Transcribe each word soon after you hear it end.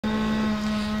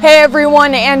Hey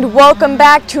everyone, and welcome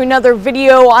back to another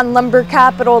video on Lumber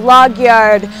Capital Log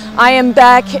Yard. I am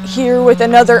back here with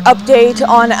another update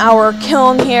on our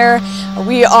kiln here.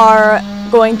 We are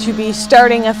going to be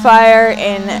starting a fire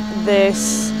in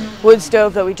this wood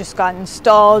stove that we just got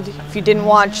installed. If you didn't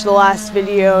watch the last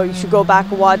video, you should go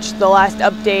back and watch the last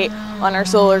update on our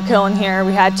solar kiln here.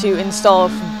 We had to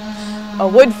install a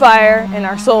wood fire in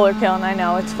our solar kiln. I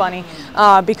know, it's funny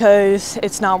because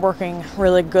it's not working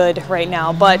really good right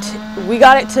now, but we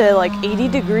got it to like 80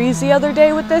 degrees the other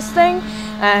day with this thing,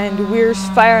 and we're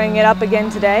firing it up again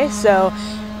today, so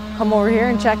come over here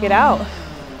and check it out.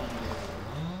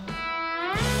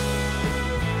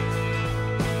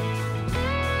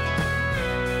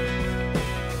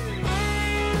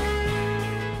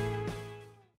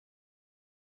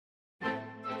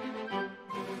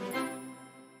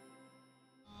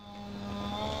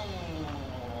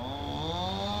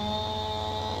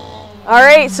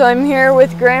 Alright, so I'm here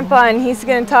with Grandpa, and he's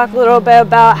going to talk a little bit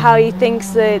about how he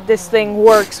thinks that this thing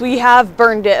works. We have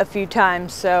burned it a few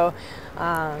times, so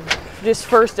just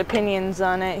first opinions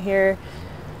on it here.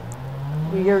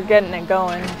 You're getting it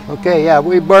going. Okay, yeah,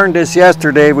 we burned this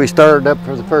yesterday. We started up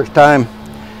for the first time.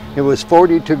 It was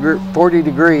 40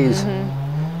 degrees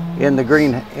in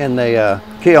the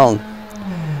kiln,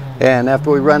 and after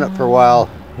we run it for a while,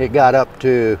 it got up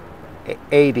to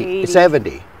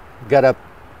 70. Got up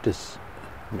to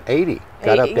 80.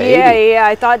 Got up to 80. Yeah,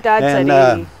 I thought Dad said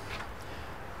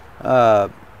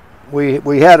 80.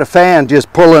 We had a fan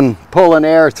just pulling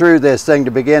air through this thing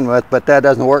to begin with, but that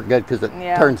doesn't work good because it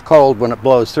turns cold when it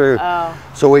blows through.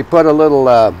 So we put a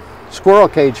little squirrel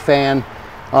cage fan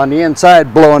on the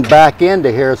inside blowing back into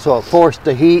here, so it forced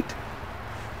the heat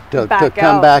to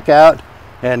come back out,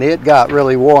 and it got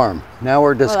really warm. Now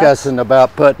we're discussing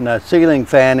about putting a ceiling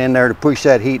fan in there to push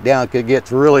that heat down, because it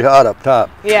gets really hot up top.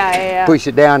 Yeah. Push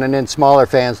it down, and then smaller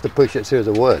fans to push it through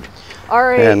the wood. All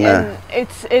right, and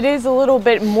it is a little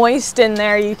bit moist in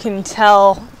there, you can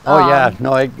tell. Oh yeah,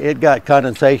 no, it got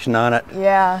condensation on it.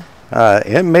 Yeah.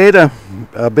 It made a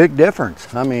big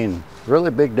difference. I mean,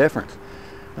 really big difference.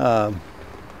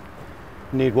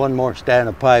 Need one more stand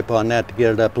of pipe on that to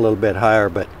get it up a little bit higher,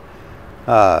 but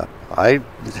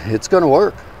it's going to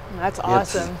work. That's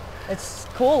awesome. It's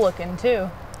cool looking too.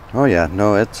 Oh yeah,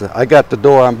 no, I got the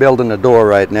door. I'm building the door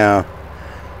right now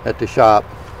at the shop,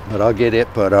 but I'll get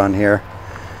it put on here.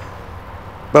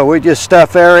 But we just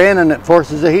stuff air in, and it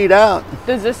forces the heat out.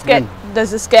 Does this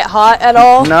get hot at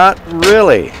all? Not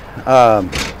really.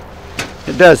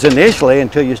 It does initially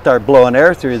until you start blowing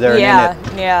air through there.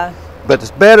 Yeah. But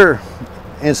it's better.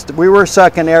 We were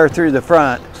sucking air through the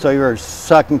front, so you were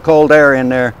sucking cold air in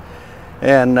there,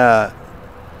 and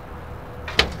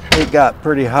it got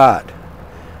pretty hot,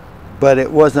 but it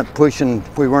wasn't pushing.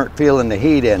 We weren't feeling the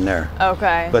heat in there.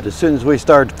 Okay. But as soon as we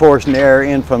started forcing air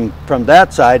in from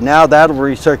that side, now that'll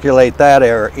recirculate that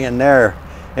air in there,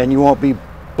 and you won't be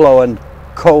blowing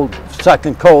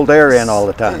sucking cold air in all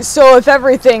the time. So if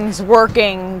everything's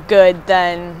working good,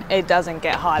 then it doesn't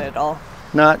get hot at all.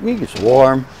 It's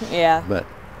warm. Yeah. But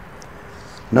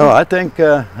no, I think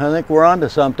we're onto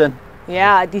something.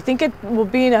 Yeah. Do you think it will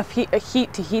be enough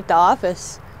heat to heat the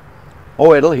office?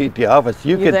 Oh, it'll heat the office.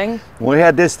 You think? We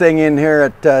had this thing in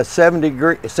here at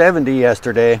 70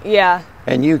 yesterday. Yeah.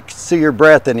 And you see your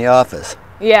breath in the office.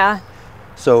 Yeah.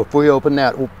 So if we open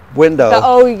that window.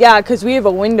 Oh yeah, because we have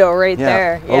a window right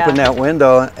there. Yeah. Open that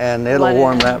window, and it'll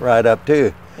warm that right up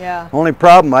too. Yeah. Only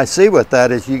problem I see with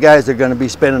that is you guys are going to be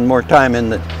spending more time in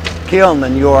the kiln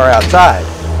than you are outside.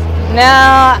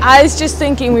 Nah, I was just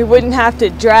thinking we wouldn't have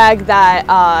to drag that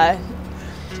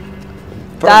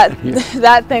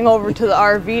that thing over to the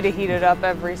RV to heat it up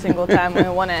every single time we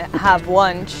want to have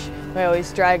lunch. We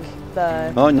always drag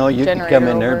the Oh no, you can come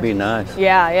in there, over. It'd be nice.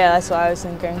 Yeah, that's what I was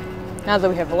thinking. Now that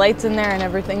we have lights in there and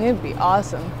everything, it'd be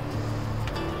awesome.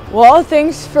 Well,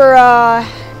 thanks for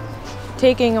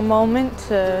taking a moment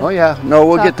to... Oh yeah, no,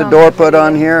 we'll get the door put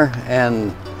on here,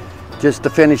 and just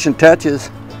the finishing touches.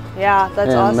 Yeah,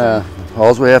 that's awesome.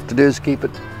 All we have to do is keep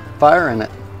it firing it.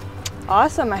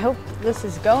 Awesome. I hope this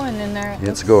is going in there.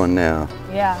 It's going now.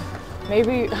 Yeah.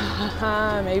 Maybe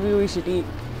we should eat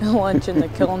lunch in the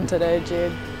kiln today,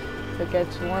 Jude, if it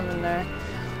gets warm in there.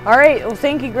 All right. Well,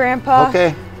 thank you, Grandpa.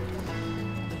 Okay.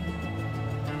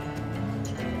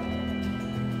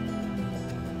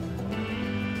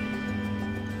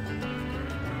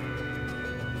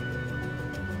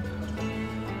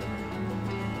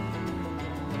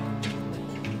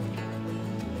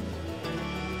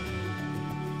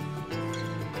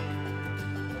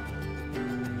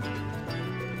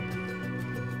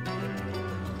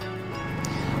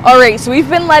 All right, so we've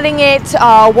been letting it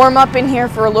warm up in here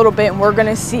for a little bit, and we're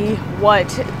gonna see what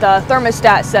the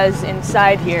thermostat says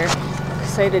inside here.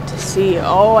 Excited to see.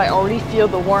 Oh, I already feel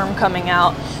the warm coming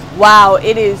out. Wow,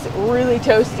 it is really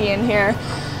toasty in here.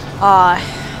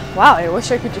 Wow, I wish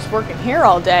I could just work in here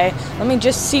all day. Let me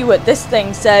just see what this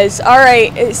thing says. All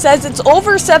right, it says it's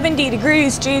over 70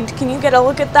 degrees. Jade, can you get a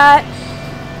look at that?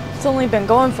 It's only been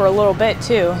going for a little bit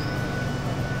too.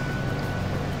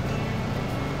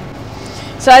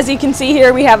 So as you can see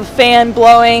here, we have a fan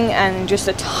blowing and just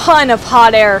a ton of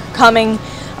hot air coming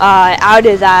out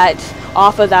of that,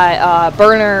 off of that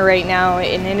burner right now,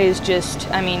 and it is just,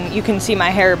 I mean, you can see my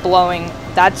hair blowing.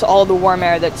 That's all the warm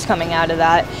air that's coming out of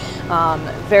that.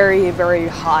 Very, very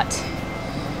hot.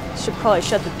 Should probably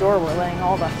shut the door. We're letting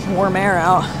all the warm air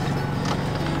out.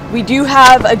 We do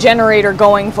have a generator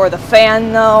going for the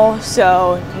fan though,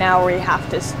 so now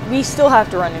we still have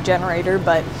to run a generator,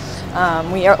 but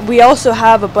we also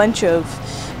have a bunch of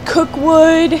cook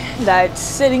wood that's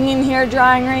sitting in here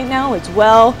drying right now as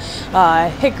well,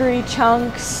 hickory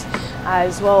chunks,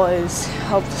 as well as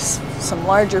some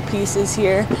larger pieces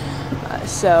here,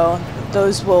 so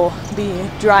those will be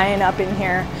drying up in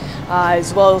here,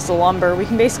 as well as the lumber. We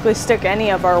can basically stick any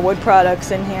of our wood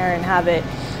products in here and have it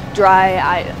dry.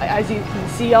 As you can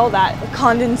see, all that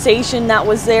condensation that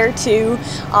was there too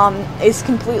is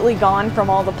completely gone from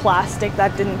all the plastic.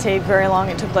 That didn't take very long.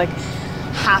 It took like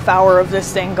half hour of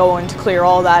this thing going to clear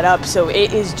all that up, so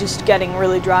it is just getting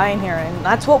really dry in here, and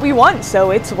that's what we want,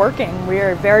 so it's working. We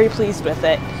are very pleased with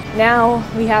it. Now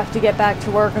we have to get back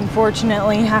to work,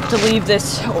 unfortunately. Have to leave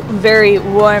this very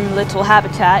warm little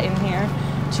habitat in here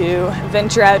to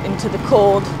venture out into the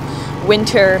cold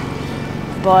winter,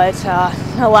 but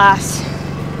alas,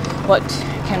 what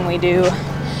can we do?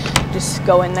 Just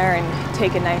go in there and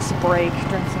take a nice break,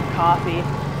 drink some coffee.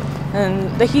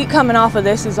 And the heat coming off of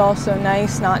this is also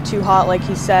nice, not too hot like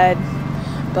he said,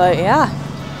 but yeah.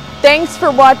 Thanks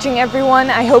for watching,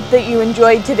 everyone. I hope that you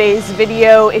enjoyed today's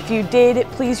video. If you did,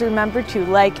 please remember to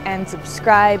like and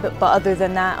subscribe, but other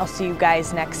than that, I'll see you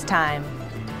guys next time.